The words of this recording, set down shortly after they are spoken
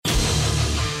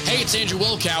Hey, it's Andrew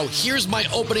Wilkow. Here's my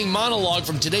opening monologue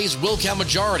from today's Wilkow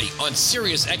Majority on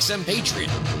Sirius XM Patriot.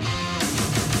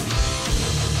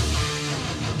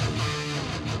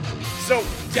 So,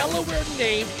 Delaware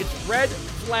named its red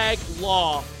flag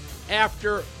law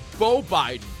after Beau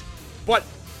Biden, but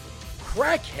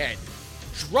crackhead,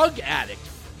 drug addict,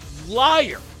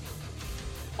 liar.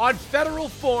 On federal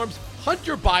forms,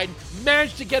 Hunter Biden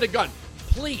managed to get a gun.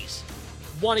 Please,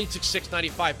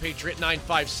 1-866-95-PATRIOT,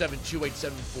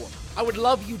 957-2874. I would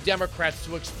love you Democrats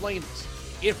to explain this.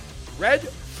 If red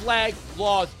flag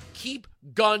laws keep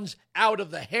guns out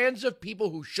of the hands of people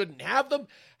who shouldn't have them,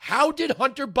 how did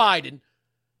Hunter Biden,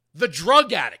 the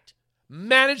drug addict,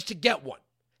 manage to get one?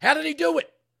 How did he do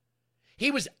it? He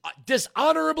was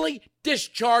dishonorably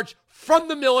discharged from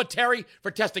the military for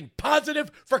testing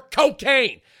positive for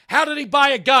cocaine. How did he buy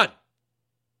a gun?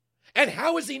 And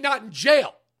how is he not in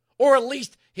jail? Or at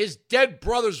least his dead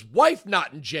brother's wife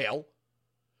not in jail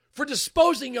for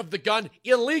disposing of the gun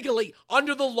illegally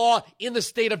under the law in the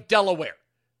state of Delaware.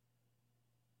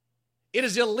 It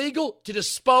is illegal to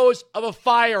dispose of a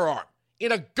firearm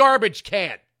in a garbage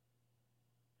can.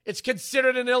 It's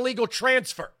considered an illegal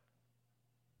transfer.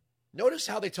 Notice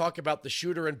how they talk about the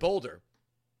shooter in Boulder,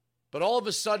 but all of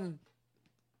a sudden,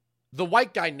 the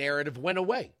white guy narrative went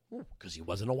away because he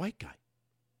wasn't a white guy.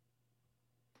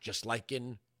 Just like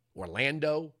in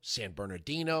Orlando, San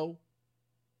Bernardino,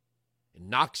 in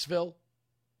Knoxville.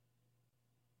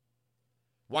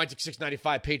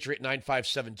 1-695 Patriot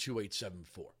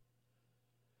 957-2874.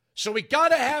 So we got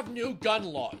to have new gun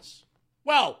laws.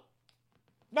 Well,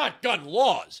 not gun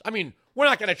laws. I mean, we're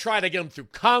not going to try to get them through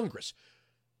Congress.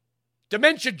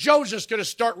 Dementia Joe's just going to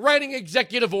start writing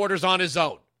executive orders on his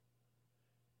own.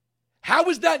 How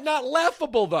is that not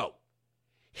laughable, though?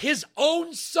 His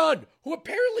own son, who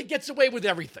apparently gets away with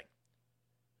everything.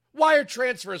 Wire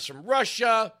transfers from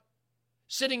Russia,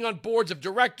 sitting on boards of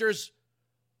directors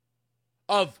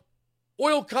of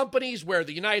oil companies where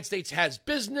the United States has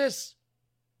business.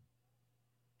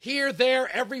 Here, there,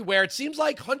 everywhere. It seems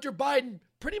like Hunter Biden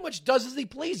pretty much does as he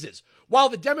pleases, while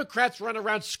the Democrats run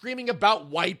around screaming about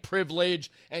white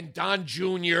privilege and Don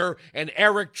Jr. and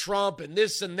Eric Trump and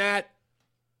this and that.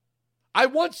 I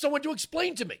want someone to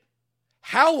explain to me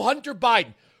how Hunter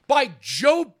Biden, by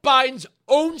Joe Biden's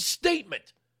own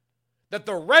statement, that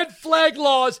the red flag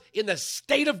laws in the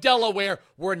state of Delaware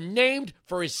were named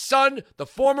for his son, the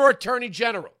former attorney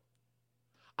general.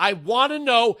 I want to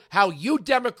know how you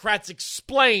Democrats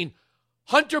explain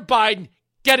Hunter Biden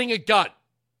getting a gun.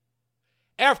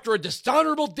 After a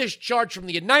dishonorable discharge from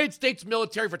the United States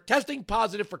military for testing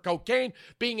positive for cocaine,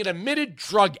 being an admitted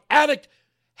drug addict,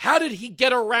 how did he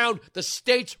get around the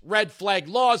state's red flag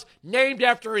laws named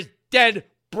after his dead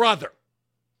brother?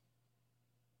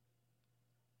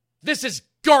 This is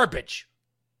garbage.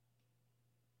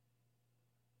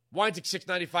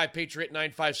 1-695 Patriot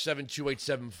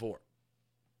 957-2874.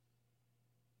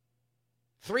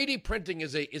 3D printing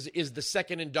is the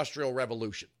second industrial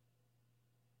revolution.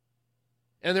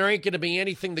 And there ain't going to be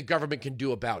anything the government can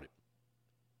do about it.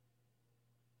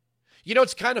 You know,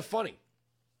 it's kind of funny.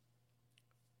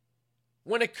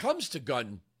 When it comes to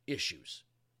gun issues,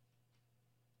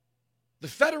 the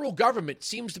federal government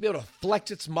seems to be able to flex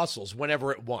its muscles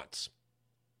whenever it wants.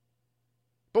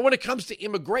 But when it comes to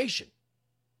immigration,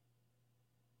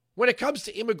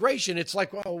 it's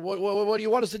like, well, what do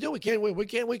you want us to do? We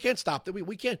can't stop that.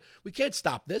 We can't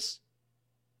stop this.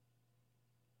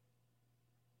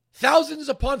 Thousands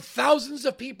upon thousands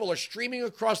of people are streaming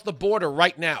across the border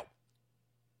right now.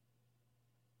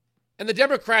 And the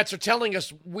Democrats are telling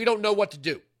us we don't know what to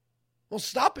do. Well,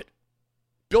 stop it.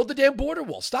 Build the damn border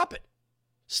wall. Stop it.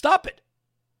 Stop it.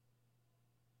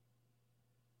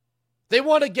 They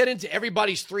want to get into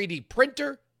everybody's 3D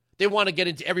printer. They want to get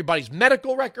into everybody's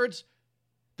medical records.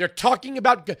 They're talking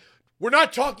about, we're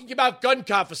not talking about gun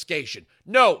confiscation.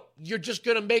 No, you're just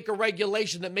going to make a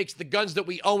regulation that makes the guns that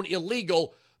we own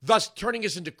illegal, thus turning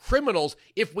us into criminals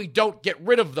if we don't get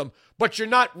rid of them. But you're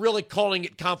not really calling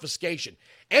it confiscation.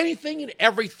 Anything and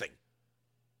everything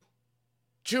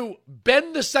to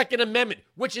bend the Second Amendment,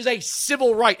 which is a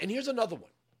civil right. And here's another one.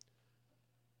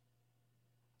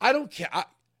 I don't care.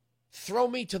 Throw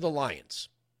me to the lions.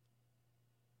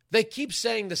 They keep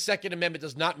saying the Second Amendment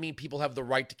does not mean people have the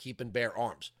right to keep and bear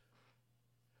arms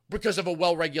because of a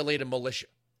well-regulated militia.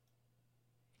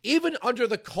 Even under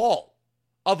the call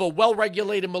of a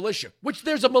well-regulated militia, which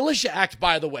there's a Militia Act,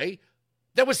 by the way,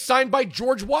 that was signed by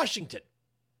George Washington.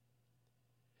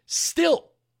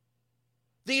 Still,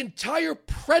 the entire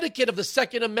predicate of the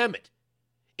Second Amendment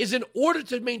is in order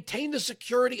to maintain the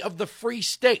security of the free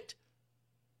state.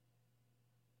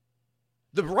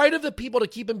 The right of the people to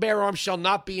keep and bear arms shall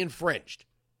not be infringed.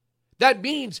 That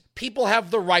means people have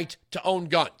the right to own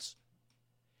guns.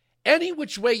 Any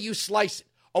which way you slice it,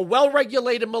 a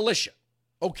well-regulated militia,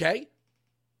 okay?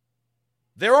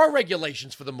 There are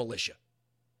regulations for the militia.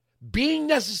 Being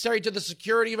necessary to the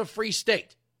security of a free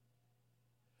state.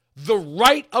 The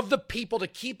right of the people to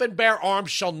keep and bear arms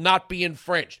shall not be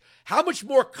infringed. How much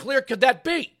more clear could that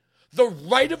be? The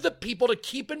right of the people to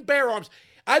keep and bear arms.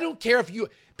 I don't care if you,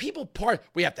 we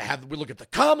look at the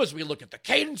commas, we look at the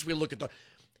cadence,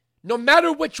 no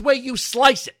matter which way you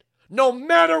slice it,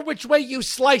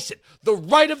 the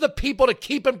right of the people to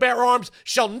keep and bear arms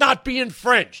shall not be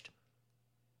infringed.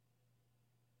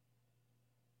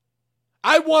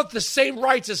 I want the same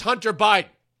rights as Hunter Biden.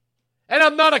 And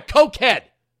I'm not a cokehead.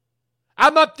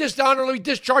 I'm not dishonorably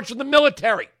discharged from the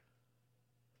military.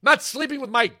 I'm not sleeping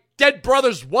with my dead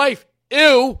brother's wife.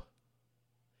 Ew.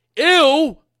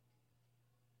 Can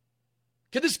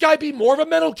this guy be more of a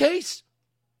mental case?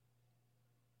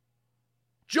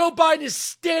 Joe Biden is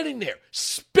standing there,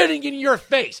 spitting in your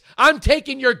face. I'm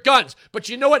taking your guns. But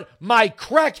you know what? My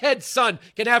crackhead son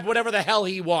can have whatever the hell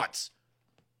he wants.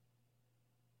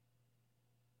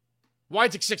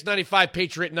 Weinzig 695,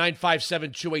 Patriot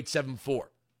 957-2874.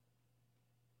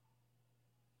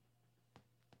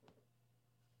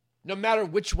 No matter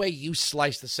which way you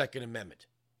slice the Second Amendment,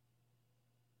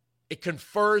 it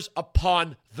confers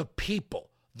upon the people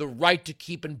the right to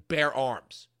keep and bear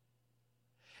arms.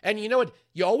 And you know what?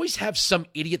 You always have some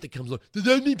idiot that comes along. Does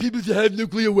that mean people to have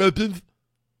nuclear weapons?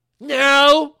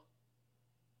 No.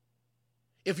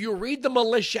 If you read the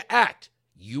Militia Act,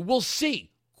 you will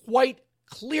see quite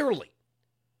clearly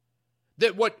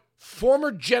that what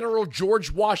former General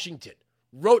George Washington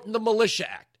wrote in the Militia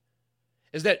Act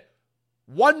is that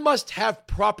one must have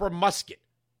proper musket,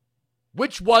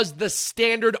 which was the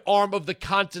standard arm of the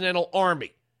Continental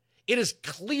Army. It is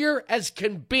clear as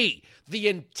can be. The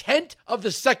intent of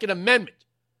the Second Amendment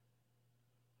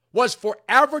was for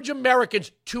average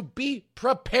Americans to be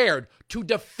prepared to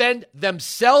defend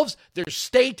themselves, their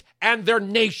state, and their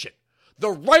nation. The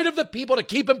right of the people to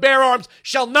keep and bear arms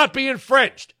shall not be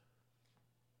infringed.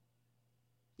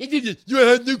 You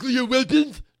have nuclear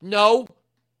weapons? No.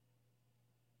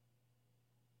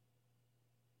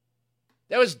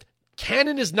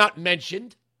 Cannon is not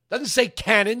mentioned. Doesn't say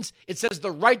cannons. It says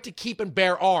the right to keep and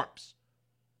bear arms.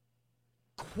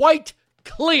 Quite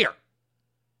clear.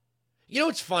 You know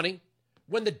what's funny?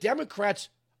 When the Democrats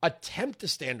attempt to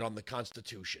stand on the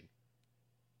Constitution,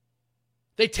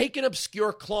 they take an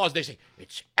obscure clause. They say,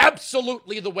 it's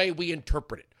absolutely the way we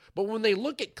interpret it. But when they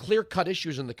look at clear-cut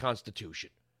issues in the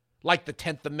Constitution, like the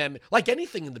 10th Amendment, like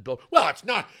anything in the bill, well, it's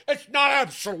not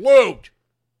absolute.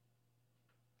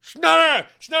 It's not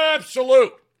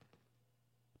absolute.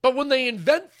 But when they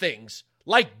invent things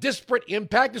like disparate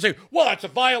impact, they say, well, that's a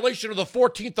violation of the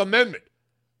 14th Amendment.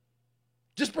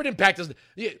 Disparate impact is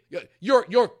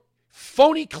your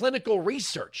phony clinical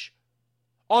research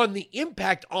on the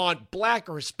impact on black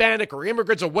or Hispanic or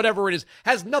immigrants or whatever it is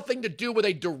has nothing to do with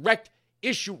a direct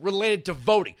issue related to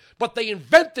voting. But they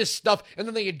invent this stuff and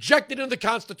then they inject it into the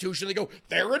Constitution. They go,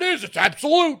 there it is. It's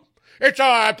absolute. It's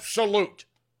absolute.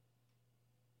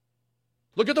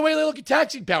 Look at the way they look at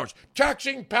taxing powers.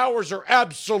 Taxing powers are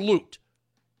absolute.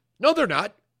 No, they're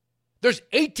not. There's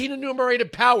 18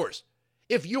 enumerated powers.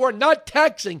 If you are not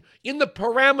taxing in the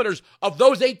parameters of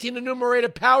those 18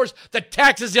 enumerated powers, the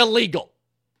tax is illegal.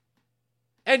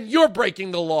 And you're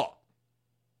breaking the law.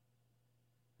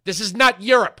 This is not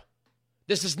Europe.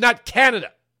 This is not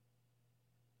Canada.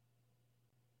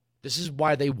 This is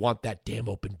why they want that damn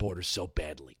open border so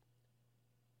badly.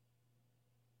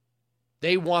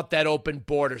 They want that open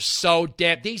border so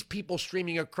damn. These people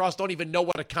streaming across don't even know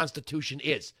what a constitution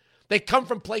is. They come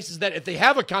from places that if they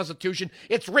have a constitution,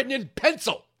 it's written in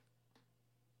pencil.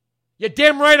 You're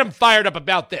damn right I'm fired up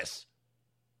about this.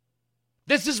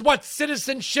 This is what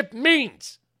citizenship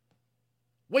means.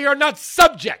 We are not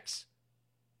subjects.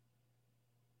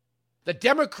 The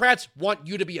Democrats want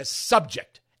you to be a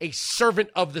subject, a servant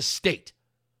of the state.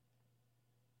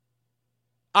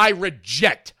 I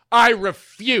reject. I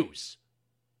refuse.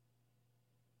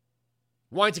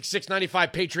 Weinzig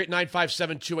 695, Patriot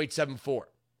 957-2874.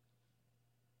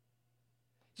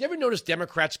 Do you ever notice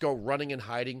Democrats go running and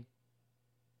hiding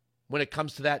when it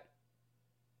comes to that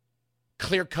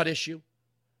clear-cut issue?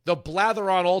 They'll blather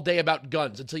on all day about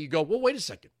guns until you go, well, wait a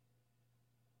second.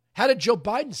 How did Joe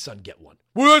Biden's son get one?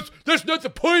 Well, that's not the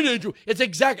point, Andrew.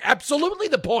 It's absolutely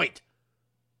the point.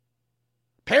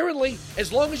 Apparently,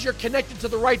 as long as you're connected to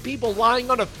the right people,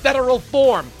 lying on a federal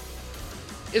form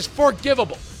is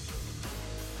forgivable.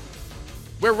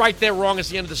 We're right there wrong is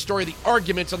the end of the story. The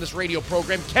arguments on this radio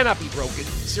program cannot be broken.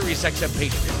 Sirius XM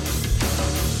Patriot.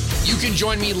 You can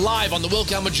join me live on the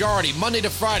Wilkow Majority, Monday to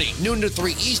Friday, noon to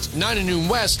 3 East, 9 to noon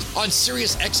West, on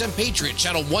Sirius XM Patriot,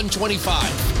 channel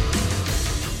 125.